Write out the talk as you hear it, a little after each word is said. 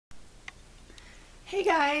Hey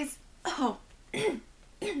guys! Oh, pardon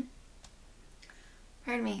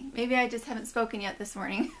me. Maybe I just haven't spoken yet this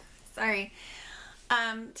morning. Sorry.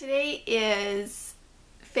 Today is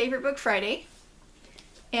Favorite Book Friday,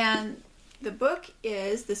 and the book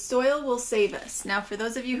is The Soil Will Save Us. Now, for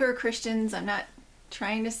those of you who are Christians, I'm not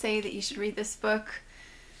trying to say that you should read this book.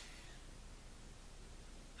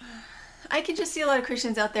 I can just see a lot of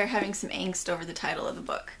Christians out there having some angst over the title of the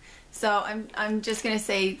book. So I'm just going to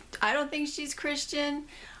say, I don't think she's Christian.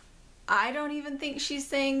 I don't even think she's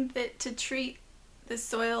saying that to treat the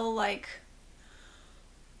soil like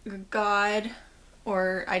God,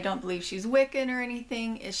 or I don't believe she's Wiccan or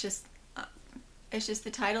anything. It's just the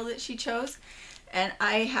title that she chose. And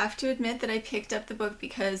I have to admit that I picked up the book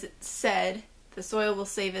because it said the soil will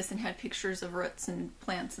save us and had pictures of roots and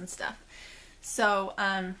plants and stuff. So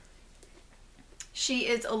she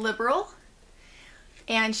is a liberal,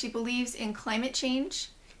 and she believes in climate change.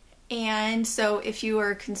 And so if you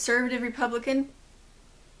are a conservative Republican,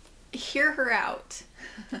 hear her out.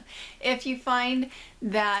 If you find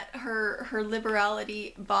that her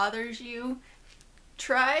liberality bothers you,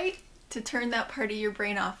 try to turn that part of your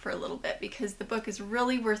brain off for a little bit, because the book is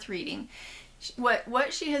really worth reading.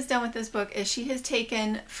 What she has done with this book is she has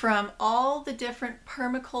taken from all the different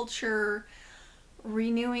permaculture,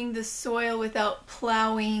 renewing the soil without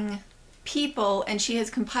plowing people, and she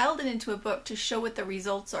has compiled it into a book to show what the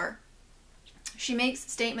results are. She makes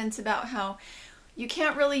statements about how you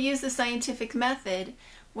can't really use the scientific method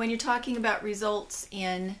when you're talking about results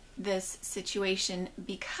in this situation,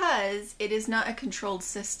 because it is not a controlled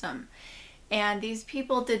system. And these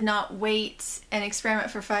people did not wait and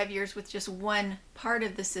experiment for 5 years with just one part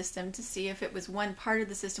of the system to see if it was one part of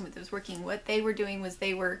the system that was working. What they were doing was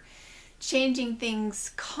they were changing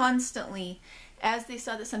things constantly. As they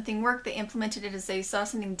saw that something worked, they implemented it. As they saw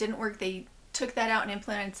something didn't work, they took that out and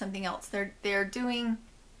implemented something else. They're doing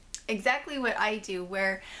exactly what I do,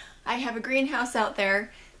 where I have a greenhouse out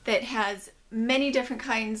there that has many different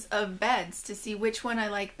kinds of beds to see which one I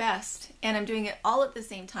like best. And I'm doing it all at the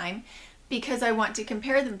same time because I want to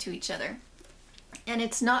compare them to each other. And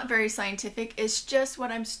it's not very scientific. It's just what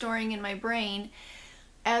I'm storing in my brain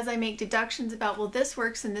as I make deductions about, well, this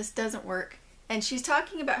works and this doesn't work. And she's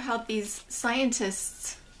talking about how these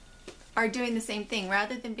scientists are doing the same thing.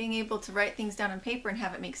 Rather than being able to write things down on paper and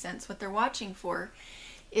have it make sense, what they're watching for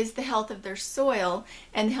is the health of their soil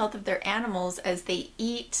and the health of their animals as they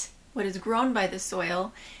eat what is grown by the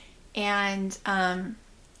soil, and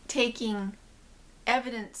taking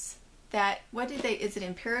evidence that, is it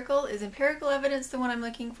empirical? Is empirical evidence the one I'm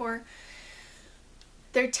looking for?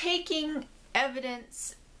 They're taking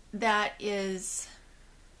evidence that is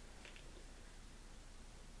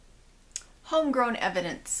homegrown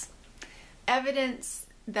evidence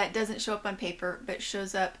that doesn't show up on paper but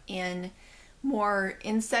shows up in more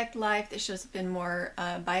insect life, that shows up in more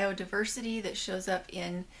biodiversity, that shows up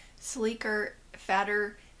in sleeker,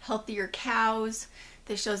 fatter, healthier cows,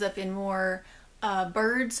 that shows up in more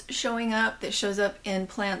birds showing up, that shows up in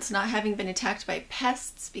plants not having been attacked by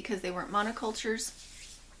pests because they weren't monocultures.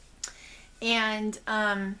 And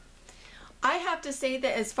I have to say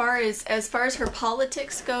that as far as her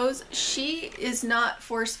politics goes, she is not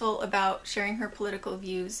forceful about sharing her political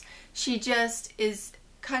views. She just is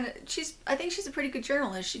I think she's a pretty good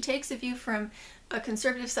journalist. She takes a view from a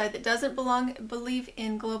conservative side that doesn't believe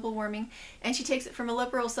in global warming, and she takes it from a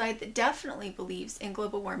liberal side that definitely believes in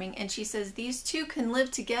global warming, and she says these two can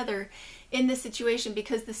live together in this situation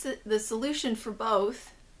because the solution for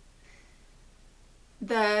both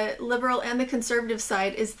the liberal and the conservative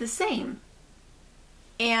side is the same.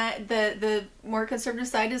 And the more conservative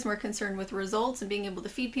side is more concerned with results and being able to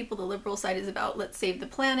feed people. The liberal side is about, let's save the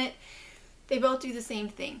planet. They both do the same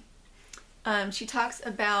thing. She talks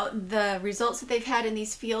about the results that they've had in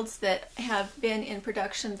these fields that have been in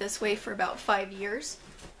production this way for about 5 years,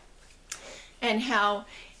 and how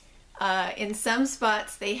in some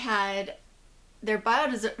spots they had their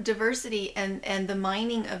biodiversity and the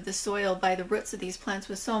mining of the soil by the roots of these plants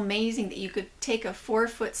was so amazing that you could take a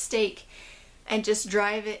 4-foot stake and just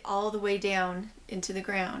drive it all the way down into the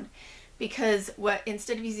ground. Because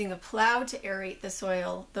instead of using a plow to aerate the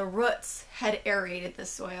soil, the roots had aerated the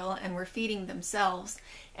soil and were feeding themselves,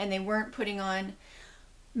 and they weren't putting on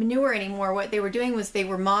manure anymore. What they were doing was they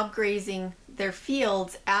were mob grazing their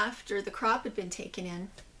fields after the crop had been taken in,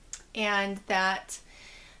 and that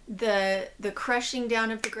the crushing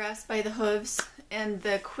down of the grass by the hooves and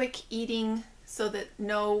the quick eating so that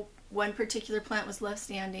no one particular plant was left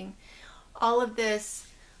standing, all of this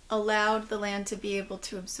allowed the land to be able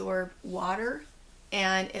to absorb water,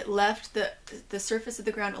 and it left the surface of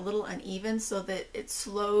the ground a little uneven so that it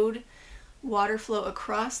slowed water flow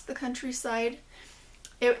across the countryside.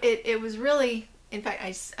 It was really, in fact,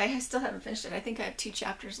 I still haven't finished it. I think I have 2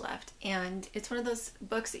 chapters left, and it's one of those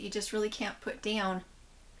books that you just really can't put down,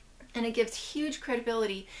 and it gives huge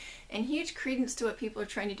credibility and huge credence to what people are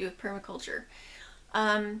trying to do with permaculture.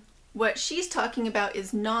 What she's talking about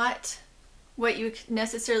is not what you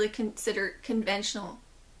necessarily consider conventional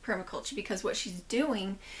permaculture, because what she's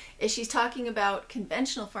doing is she's talking about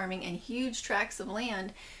conventional farming and huge tracts of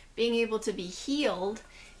land being able to be healed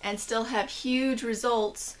and still have huge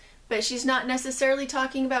results, but she's not necessarily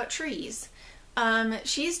talking about trees.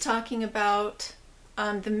 She's talking about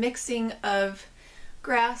the mixing of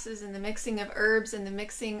grasses and the mixing of herbs and the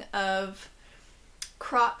mixing of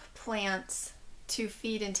crop plants to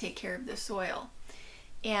feed and take care of the soil,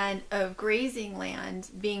 and of grazing land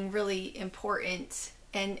being really important,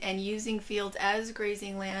 and using fields as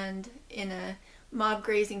grazing land in a mob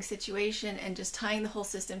grazing situation, and just tying the whole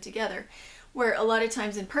system together. Where a lot of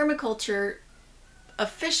times in permaculture,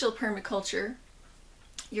 official permaculture,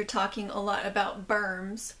 you're talking a lot about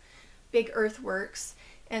berms, big earthworks,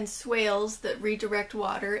 and swales that redirect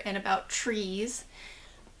water, and about trees,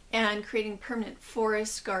 and creating permanent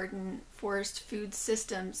forest garden, forest food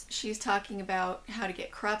systems. She's talking about how to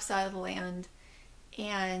get crops out of the land,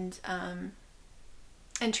 and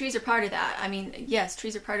trees are part of that. I mean, yes,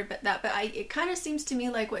 trees are part of that, but it kind of seems to me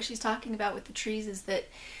like what she's talking about with the trees is that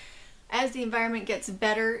as the environment gets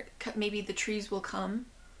better, maybe the trees will come,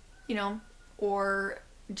 you know, or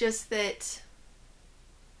just that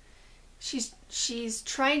she's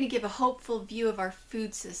trying to give a hopeful view of our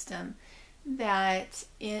food system, that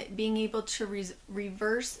being able to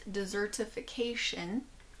reverse desertification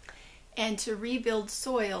and to rebuild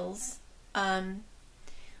soils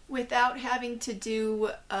without having to do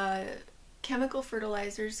chemical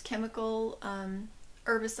fertilizers, chemical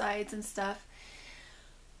herbicides and stuff,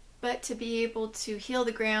 but to be able to heal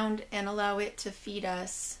the ground and allow it to feed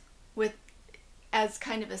us with, as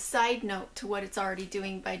kind of a side note to what it's already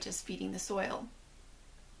doing by just feeding the soil.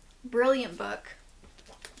 Brilliant book.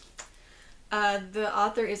 The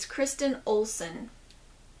author is Kristen Olson.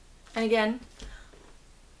 And again,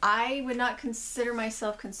 I would not consider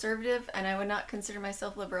myself conservative, and I would not consider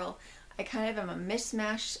myself liberal. I kind of am a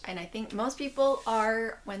mishmash, and I think most people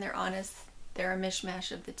are, when they're honest, they're a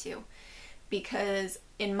mishmash of the two. Because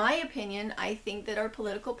in my opinion, I think that our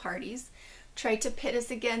political parties try to pit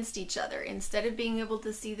us against each other. Instead of being able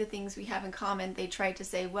to see the things we have in common, they try to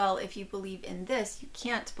say, well, if you believe in this, you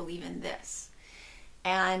can't believe in this.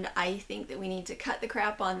 And I think that we need to cut the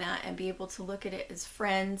crap on that and be able to look at it as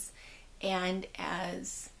friends and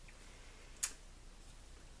as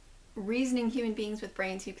reasoning human beings with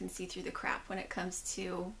brains who can see through the crap when it comes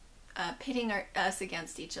to pitting us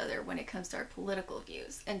against each other when it comes to our political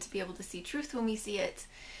views, and to be able to see truth when we see it,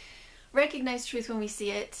 recognize truth when we see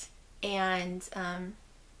it, and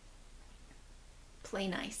play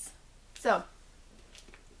nice. So,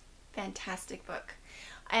 fantastic book.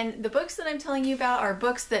 And the books that I'm telling you about are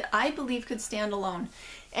books that I believe could stand alone.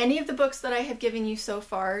 Any of the books that I have given you so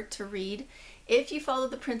far to read, if you follow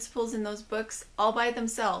the principles in those books all by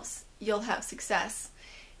themselves, you'll have success.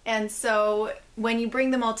 And so when you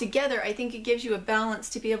bring them all together, I think it gives you a balance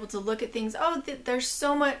to be able to look at things, oh, there's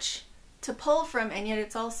so much to pull from, and yet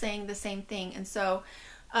it's all saying the same thing. And so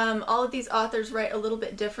all of these authors write a little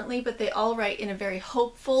bit differently, but they all write in a very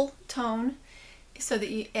hopeful tone. So that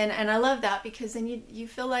you, and I love that, because then you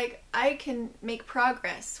feel like I can make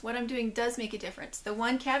progress. What I'm doing does make a difference. The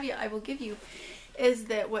one caveat I will give you is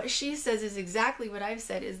that what she says is exactly what I've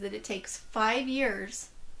said, is that it takes 5 years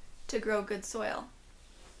to grow good soil.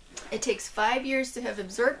 It takes 5 years to have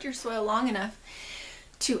observed your soil long enough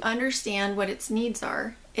to understand what its needs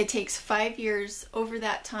are. It takes 5 years over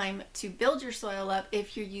that time to build your soil up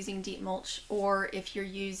if you're using deep mulch, or if you're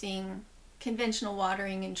using conventional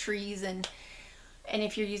watering and trees, and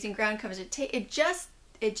if you're using ground covers. It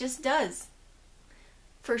just does.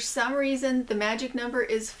 For some reason, the magic number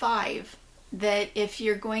is 5. That if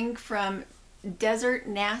you're going from desert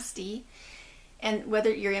nasty, and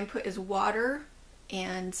whether your input is water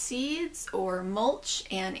and seeds or mulch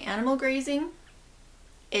and animal grazing,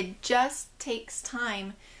 it just takes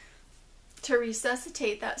time to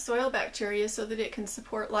resuscitate that soil bacteria so that it can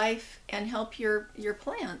support life and help your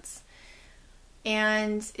plants.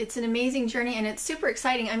 And it's an amazing journey, and it's super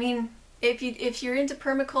exciting. I mean, if you're into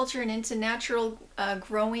permaculture and into natural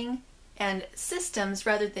growing and systems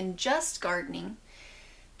rather than just gardening,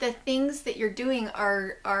 the things that you're doing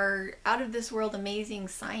are out of this world amazing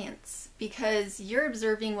science, because you're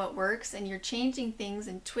observing what works, and you're changing things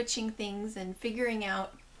and twitching things and figuring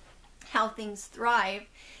out how things thrive.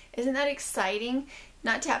 Isn't that exciting?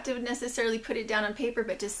 Not to have to necessarily put it down on paper,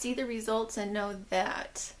 but to see the results and know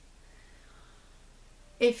that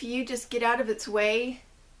if you just get out of its way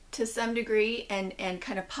to some degree and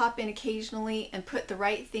kind of pop in occasionally and put the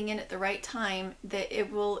right thing in at the right time, that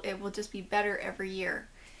it will just be better every year.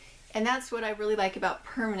 And that's what I really like about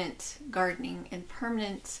permanent gardening and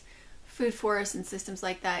permanent food forests and systems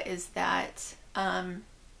like that, is that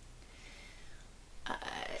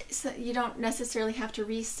so you don't necessarily have to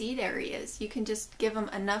reseed areas. You can just give them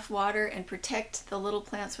enough water and protect the little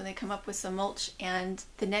plants when they come up with some mulch, and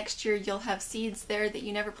the next year you'll have seeds there that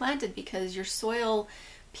you never planted because your soil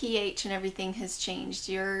pH and everything has changed.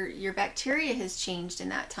 Your bacteria has changed in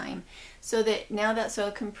that time, so that now that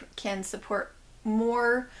soil can support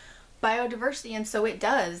more biodiversity, and so it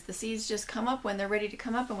does. The seeds just come up when they're ready to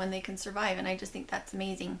come up and when they can survive, and I just think that's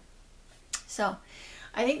amazing. So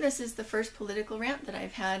I think this is the first political rant that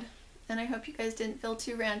I've had, and I hope you guys didn't feel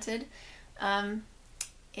too ranted, and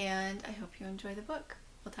I hope you enjoy the book.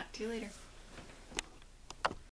 We'll talk to you later.